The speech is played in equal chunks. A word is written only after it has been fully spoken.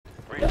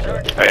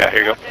Oh yeah,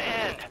 here you go.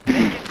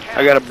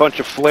 I got a bunch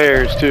of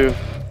flares too.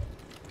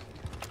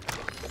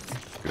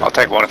 I'll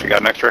take one if you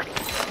got an extra.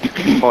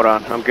 Hold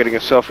on, I'm getting a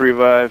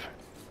self-revive.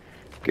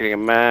 Getting a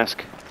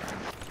mask.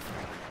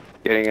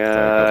 Getting a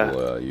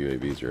couple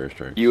UAVs or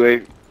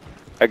airstrikes.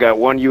 I got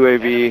one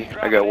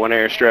UAV. I got one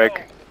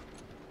airstrike.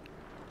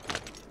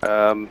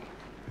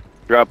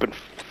 Dropping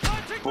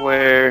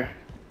flare.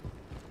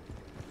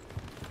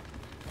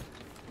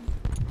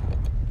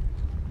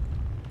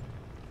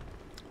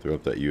 Throw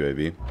up that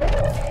UAV.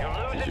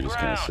 You're just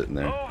kind of sitting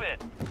there.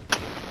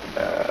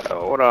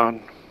 Hold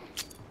on.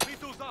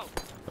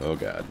 Oh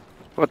god.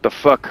 What the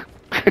fuck?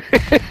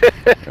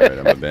 Alright,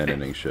 I'm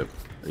abandoning ship.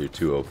 You're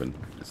too open.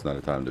 It's not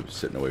a time to be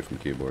sitting away from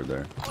the keyboard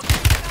there.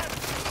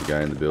 The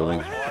guy in the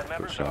building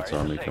put shots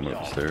on me coming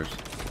up the stairs.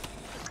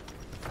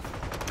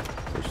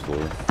 First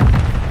floor.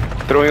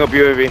 Throwing up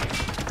UAV.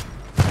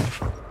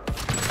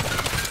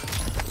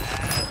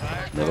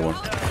 Another one.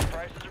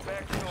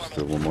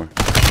 Still one more.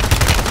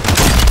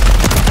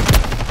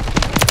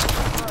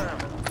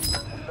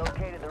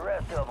 Located the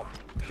rest of them.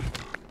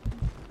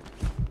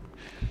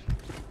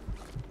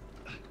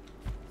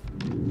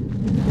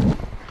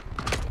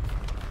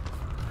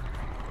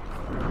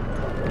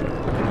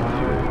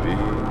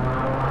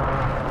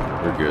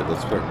 We're good.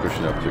 Let's start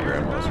pushing up to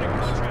grandma's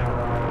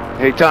house.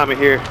 Hey, Tommy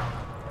here.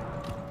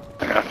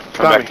 Yeah,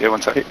 come back to you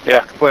one second.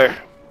 Yeah, Flare.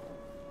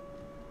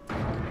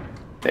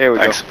 There we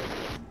thanks. go.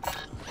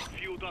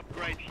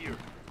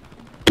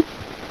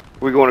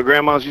 We going to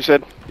grandma's, you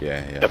said?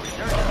 Yeah, yeah. Yep.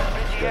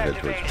 Gotta head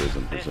towards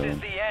prison for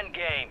zone.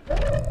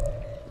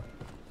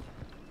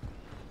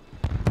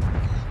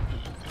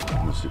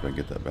 Let's see if I can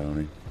get that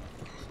bounty.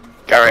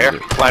 Guy right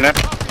here. Line up.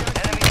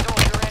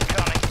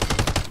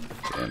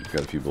 Damn,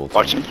 got a few bullets.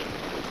 Watch him.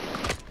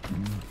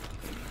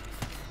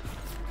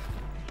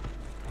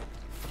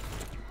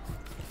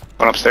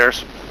 One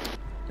upstairs.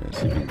 Yeah,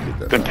 see if you can get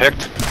that Been bounty.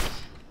 picked.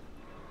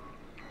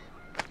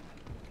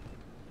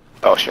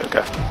 Oh shit,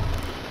 okay.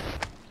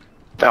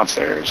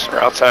 Downstairs or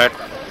outside.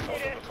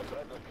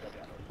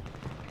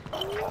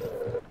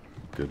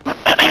 Good.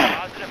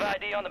 Positive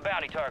ID on the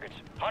bounty targets.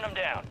 Hunt them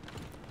down.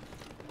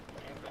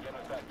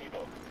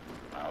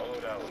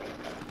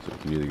 So we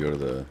can either go to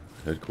the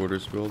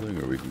headquarters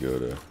building or we can go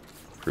to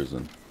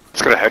prison.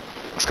 Let's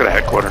go to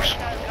headquarters.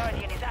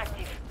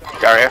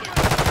 Guy right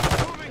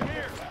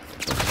here.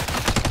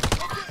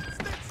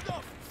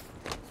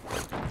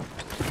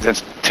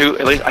 There's two,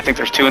 at least I think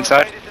there's two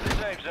inside.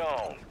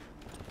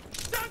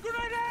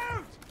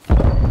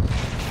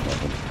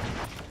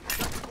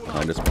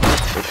 Behind us.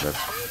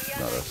 That's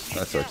not us.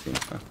 That's our team.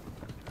 Huh.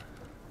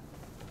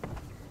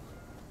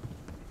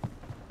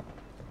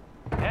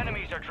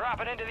 Enemies are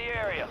dropping into the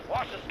area.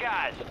 Watch the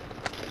skies.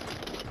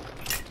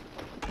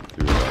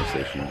 Through the buy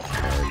station.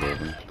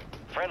 Building.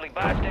 Friendly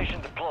buy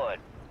station deployed.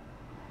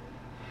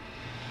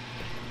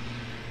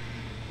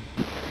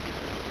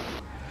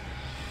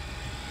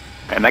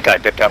 And that guy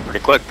dipped out pretty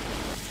quick.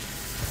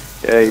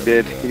 Yeah, he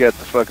did. He got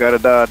the fuck out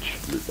of Dodge.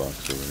 Loot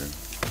box over here.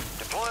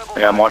 Deployable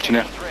Yeah, I'm watching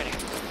it. ready.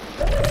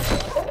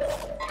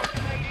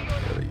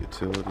 Got a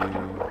utility.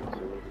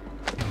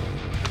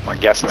 My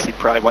guess is he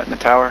probably went in the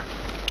tower.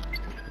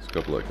 There's a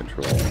couple of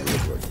control.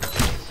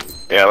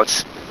 Yeah,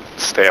 let's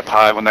stay up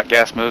high when that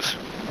gas moves.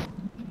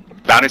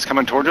 Bounty's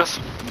coming towards us.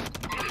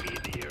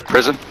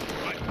 Prison.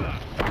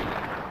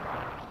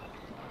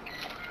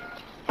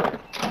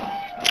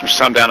 There's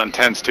some down in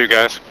tents too,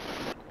 guys.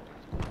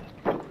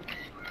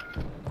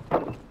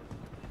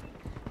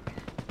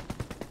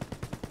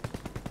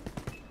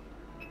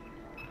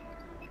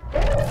 You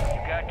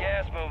got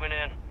gas moving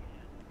in.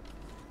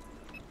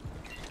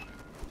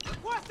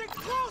 Move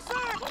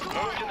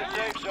to the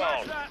safe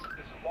zone.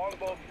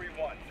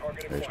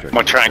 I'm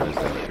gonna try and-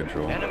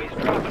 Control. Enemies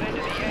dropping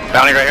into the air.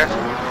 Bounty right here.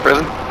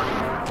 Prison.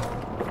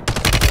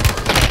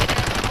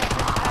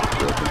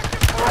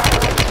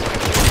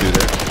 Two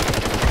there.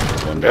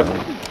 One Yep. down.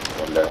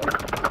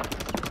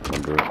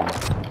 One broken.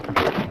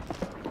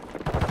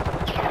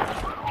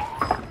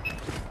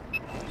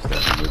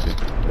 Stepping with you.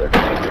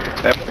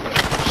 Yep.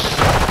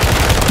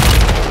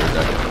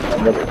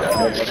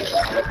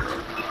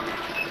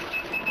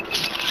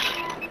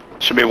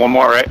 Should be one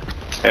more, right?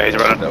 Yeah, he's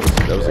running. That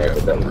was the guy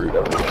from the root.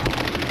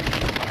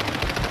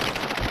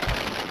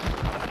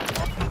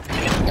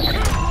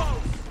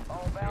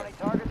 All bounty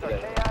targets are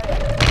KIA.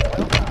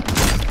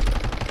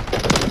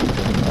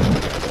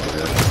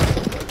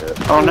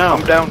 Oh no,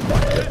 I'm down.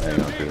 Yeah,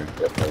 hang on to her.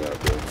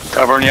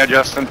 Covering you,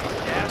 Justin. Gas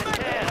is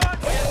in.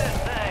 Win this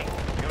thing.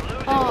 You're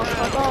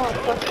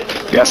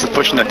losing. Gas is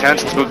pushing the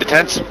tents. Let's move the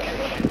tents.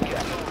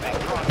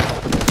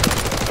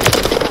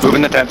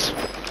 Moving the tents.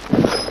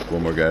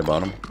 One more guy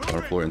bottom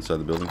floor inside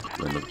the building,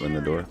 in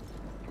the door.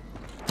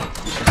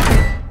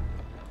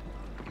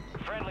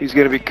 He's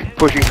gonna be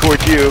pushing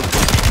towards you.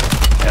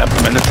 Yep,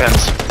 I'm in the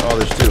tents. Oh,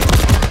 there's two.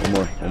 One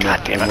more.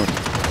 God damn it. One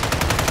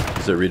more.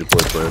 Is there a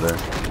redeploy player there?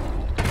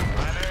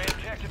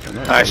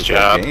 Nice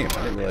job. Game. I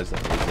didn't realize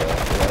that was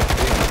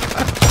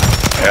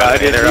Yeah, I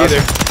didn't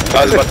either.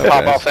 I was about to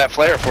pop Nice. off that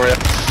flare for you.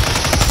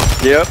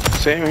 Yep,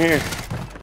 same here.